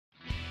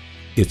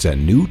It's a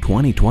new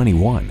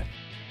 2021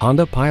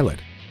 Honda Pilot.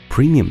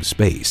 Premium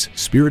space,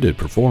 spirited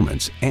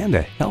performance, and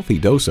a healthy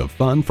dose of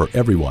fun for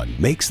everyone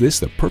makes this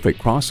the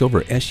perfect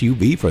crossover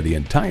SUV for the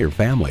entire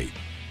family.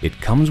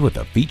 It comes with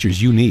the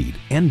features you need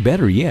and,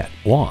 better yet,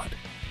 want.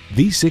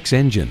 V6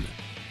 engine,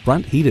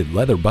 front heated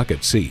leather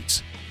bucket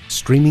seats,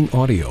 streaming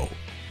audio,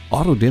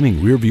 auto-dimming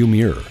rearview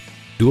mirror,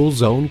 dual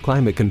zone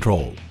climate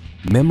control,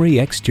 memory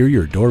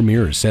exterior door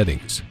mirror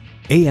settings,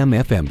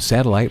 AM/FM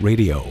satellite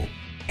radio,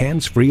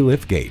 hands-free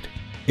liftgate,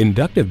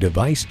 inductive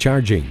device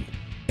charging,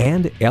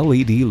 and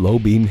LED low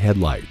beam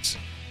headlights.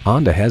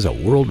 Honda has a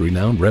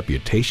world-renowned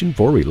reputation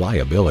for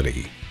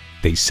reliability.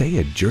 They say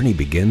a journey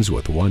begins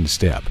with one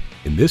step.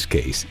 In this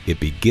case, it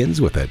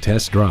begins with a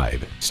test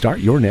drive. Start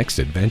your next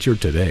adventure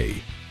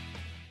today.